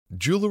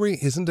Jewelry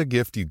isn't a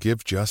gift you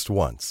give just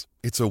once.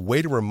 It's a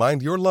way to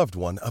remind your loved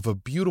one of a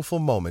beautiful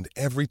moment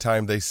every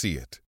time they see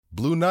it.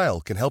 Blue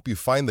Nile can help you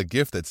find the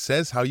gift that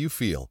says how you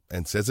feel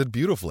and says it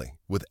beautifully,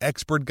 with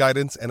expert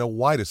guidance and a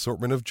wide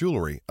assortment of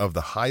jewelry of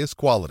the highest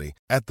quality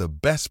at the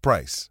best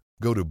price.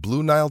 Go to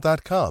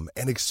BlueNile.com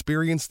and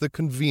experience the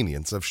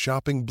convenience of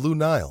shopping Blue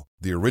Nile,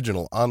 the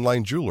original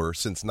online jeweler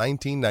since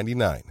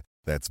 1999.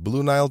 That's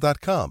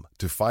BlueNile.com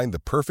to find the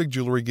perfect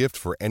jewelry gift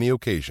for any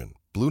occasion.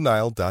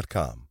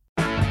 BlueNile.com.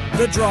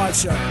 The Drive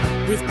Show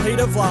with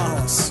Peter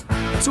Vlahos.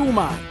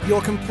 Toolmart,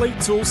 your complete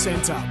tool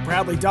centre.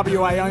 Proudly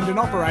WA owned and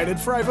operated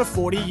for over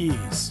 40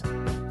 years.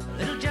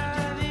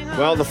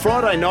 Well, the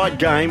Friday night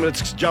game,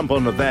 let's jump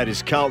onto that,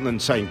 is Carlton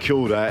and St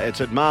Kilda.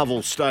 It's at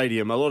Marvel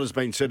Stadium. A lot has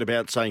been said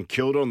about St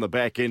Kilda on the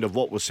back end of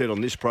what was said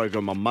on this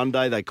program on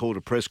Monday. They called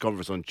a press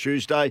conference on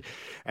Tuesday.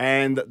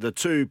 And the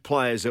two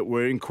players that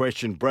were in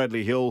question,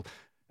 Bradley Hill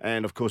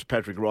and, of course,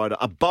 Patrick Ryder,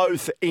 are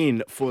both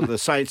in for the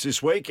Saints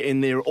this week in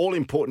their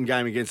all-important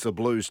game against the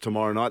Blues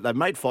tomorrow night. They've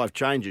made 5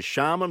 changes.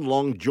 Sharman,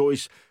 Long,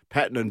 Joyce,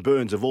 Patton and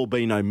Burns have all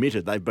been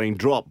omitted. They've been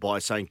dropped by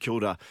St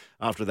Kilda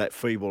after that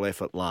feeble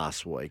effort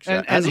last week.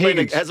 So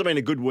hasn't been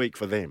a good week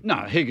for them. No,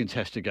 Higgins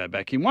has to go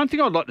back in. One thing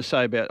I'd like to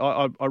say about,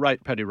 I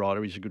rate Paddy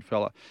Ryder, he's a good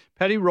fella.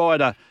 Paddy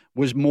Ryder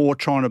was more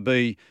trying to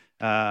be,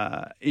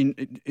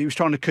 he was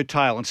trying to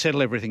curtail and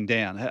settle everything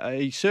down.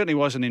 He certainly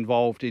wasn't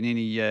involved in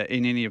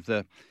any of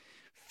the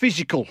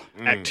physical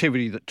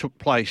activity that took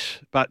place,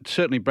 but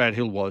certainly Brad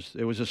Hill was.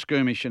 There was a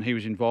skirmish and he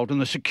was involved,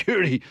 and the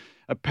security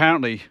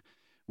apparently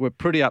were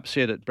pretty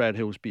upset at Brad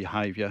Hill's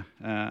behaviour,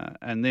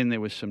 and then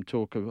there was some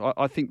talk of.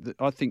 I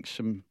think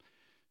some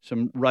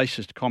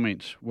racist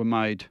comments were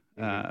made,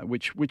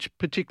 which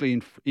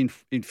particularly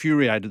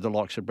infuriated the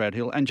likes of Brad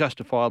Hill, and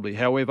justifiably.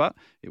 However,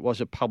 it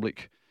was a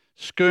public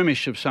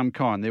skirmish of some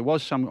kind. There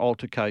was some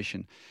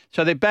altercation,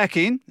 so they're back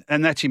in,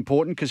 and that's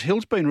important because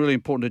Hill's been really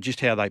important to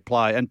just how they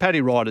play, and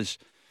Paddy Ryder's.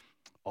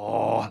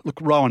 Oh, look,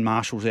 Rowan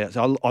Marshall's out.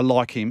 So I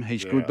like him.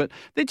 He's good. But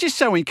they're just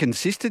so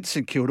inconsistent,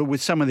 St Kilda,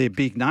 with some of their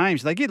big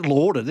names. They get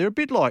lauded. They're a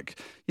bit like,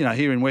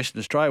 here in Western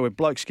Australia where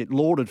blokes get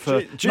lauded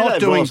for not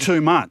doing too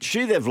much.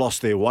 Gee, they've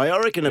lost their way. I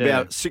reckon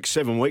about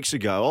 6-7 weeks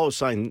ago, I was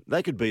saying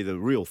they could be the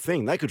real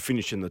thing. They could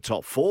finish in the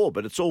top 4,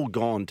 but it's all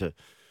gone to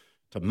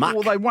muck.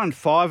 Well, they won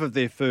 5 of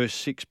their first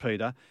 6,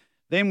 Peter.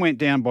 Then went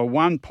down by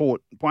 1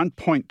 point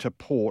to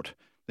Port.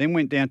 Then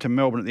went down to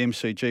Melbourne at the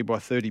MCG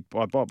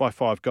by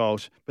 5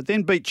 goals, but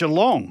then beat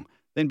Geelong,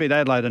 then beat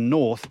Adelaide and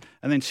North,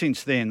 and then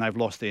since then they've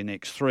lost their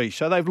next 3.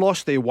 So they've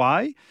lost their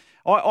way.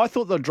 I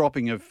thought the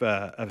dropping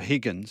of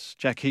Higgins,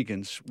 Jack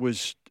Higgins,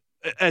 was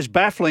as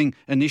baffling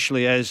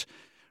initially as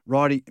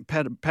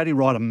Paddy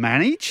Ryder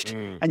managed,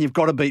 and you've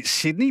got to beat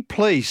Sydney.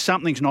 Please,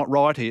 something's not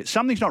right here.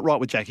 Something's not right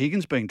with Jack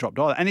Higgins being dropped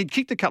either, and he'd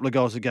kicked a couple of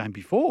goals the game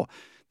before.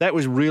 That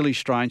was really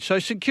strange. So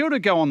St Kilda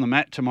go on the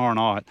mat tomorrow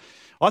night.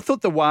 I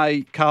thought the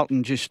way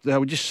Carlton they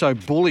were just so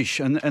bullish,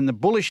 and the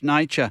bullish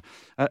nature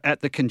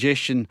at the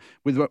congestion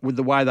with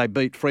the way they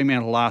beat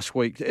Fremantle last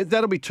week,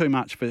 that'll be too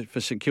much for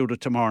St Kilda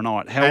tomorrow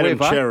night. However, Adam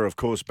Cerra, of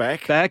course,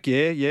 back.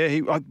 Yeah.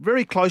 He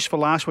very close for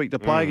last week to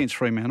play against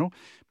Fremantle,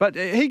 but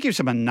he gives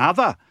them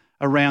another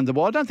around the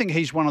ball. I don't think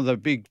he's one of the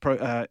big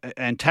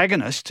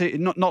antagonists,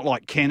 not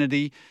like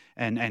Kennedy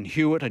and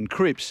Hewitt and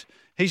Cripps.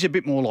 He's a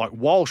bit more like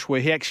Walsh, where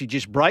he actually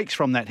just breaks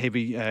from that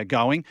heavy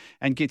going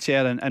and gets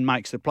out and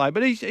makes the play.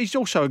 But he's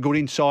also a good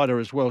insider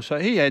as well, so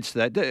he adds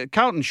to that.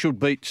 Carlton should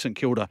beat St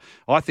Kilda,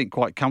 I think,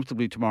 quite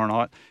comfortably tomorrow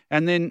night.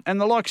 And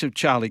the likes of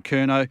Charlie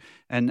Curnow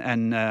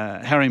and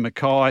Harry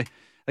Mackay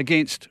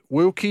against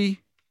Wilkie,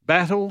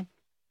 Battle,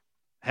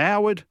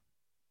 Howard,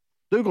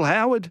 Dougal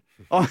Howard.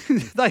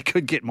 They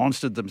could get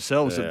monstered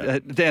themselves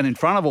down in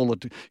front of all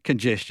the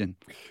congestion.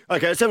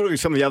 Okay, let's have a look at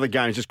some of the other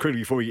games just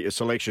quickly before we get your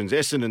selections.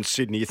 Essendon and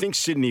Sydney. You think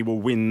Sydney will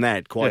win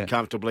that quite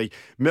comfortably?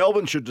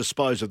 Melbourne should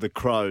dispose of the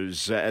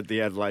Crows at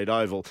the Adelaide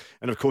Oval.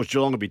 And, of course,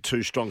 Geelong will be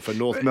too strong for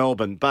North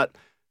Melbourne. But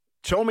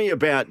tell me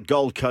about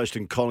Gold Coast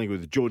and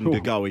Collingwood with Jordan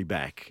De Goey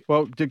back.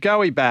 Well, De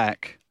Goey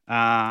back,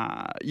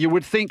 you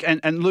would think,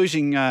 and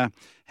losing...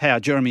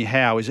 Jeremy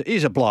Howe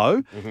is a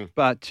blow,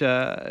 but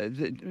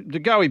to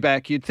go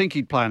back, you'd think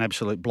he'd play an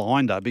absolute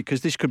blinder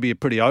because this could be a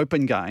pretty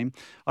open game.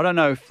 I don't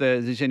know if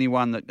there's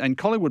anyone and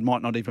Collingwood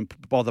might not even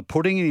bother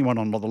putting anyone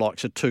on the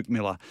likes of Tuke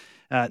Miller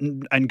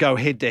and go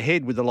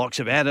head-to-head with the likes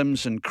of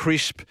Adams and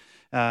Crisp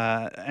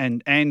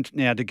and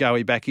now De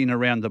Goey back in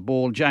around the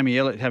ball. Jamie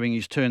Elliott having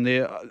his turn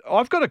there.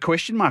 I've got a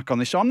question mark on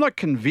this. I'm not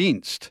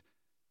convinced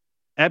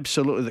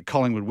absolutely that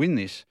Collingwood win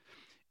this.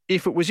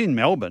 If it was in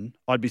Melbourne,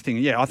 I'd be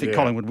thinking, I think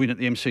Collingwood win at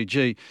the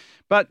MCG.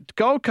 But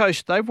Gold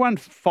Coast, they've won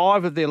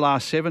 5 of their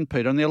last 7,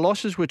 Peter, and their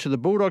losses were to the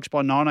Bulldogs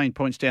by 19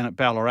 points down at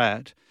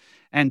Ballarat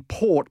and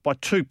Port by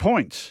 2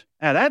 points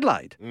at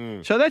Adelaide.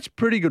 So that's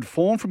pretty good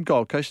form from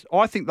Gold Coast.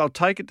 I think they'll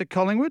take it to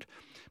Collingwood.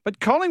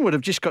 But Collingwood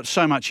have just got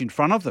so much in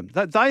front of them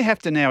that they have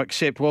to now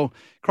accept, well,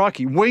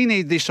 crikey, we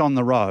need this on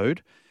the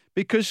road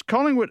because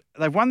Collingwood,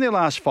 they've won their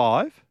last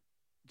 5.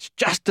 It's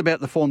just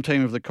about the form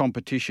team of the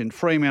competition.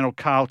 Fremantle,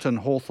 Carlton,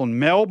 Hawthorn,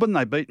 Melbourne.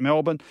 They beat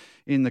Melbourne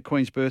in the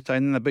Queen's birthday,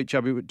 and then they beat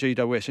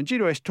GWS. And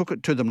GWS took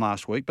it to them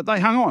last week, but they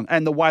hung on.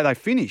 And the way they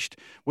finished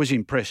was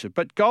impressive.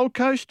 But Gold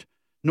Coast,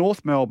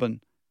 North Melbourne,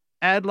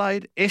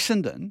 Adelaide,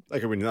 Essendon. They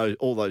could win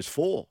all those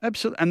 4.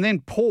 Absolutely. And then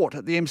Port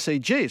at the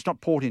MCG. It's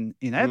not Port in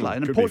Adelaide.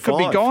 And could Port be could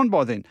be 5. gone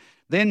by then.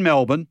 Then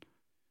Melbourne,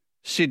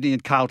 Sydney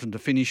and Carlton to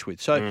finish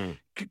with. So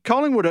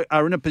Collingwood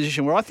are in a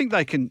position where I think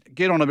they can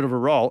get on a bit of a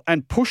roll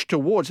and push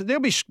towards.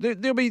 There'll be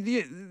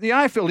the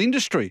AFL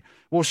industry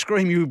will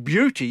scream you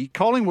beauty.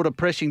 Collingwood are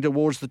pressing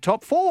towards the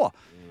top 4,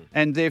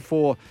 and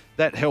therefore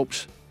that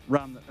helps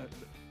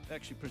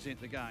actually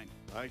present the game.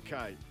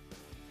 Okay.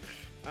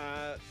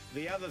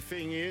 The other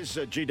thing is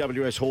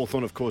GWS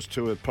Hawthorn, of course,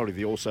 two are probably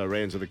the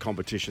also-rans of the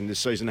competition this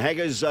season.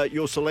 Haggers,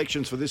 your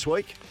selections for this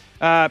week?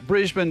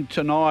 Brisbane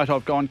tonight,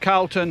 I've gone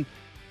Carlton,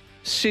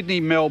 Sydney,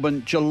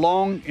 Melbourne,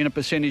 Geelong in a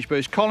percentage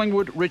boost,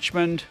 Collingwood,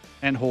 Richmond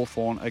and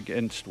Hawthorn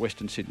against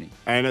Western Sydney.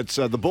 And it's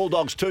the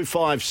Bulldogs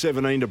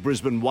 2-5-17 to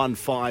Brisbane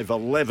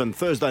 1-5-11.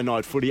 Thursday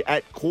night footy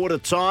at quarter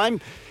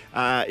time.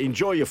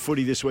 Enjoy your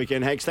footy this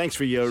weekend, Hags. Thanks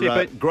for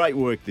your great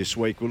work this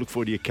week. We'll look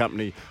forward to your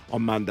company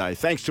on Monday.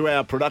 Thanks to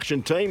our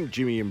production team,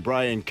 Jimmy and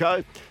Bray and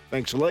co.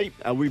 Thanks, Lee.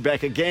 We'll be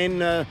back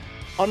again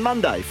on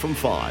Monday from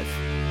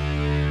 5.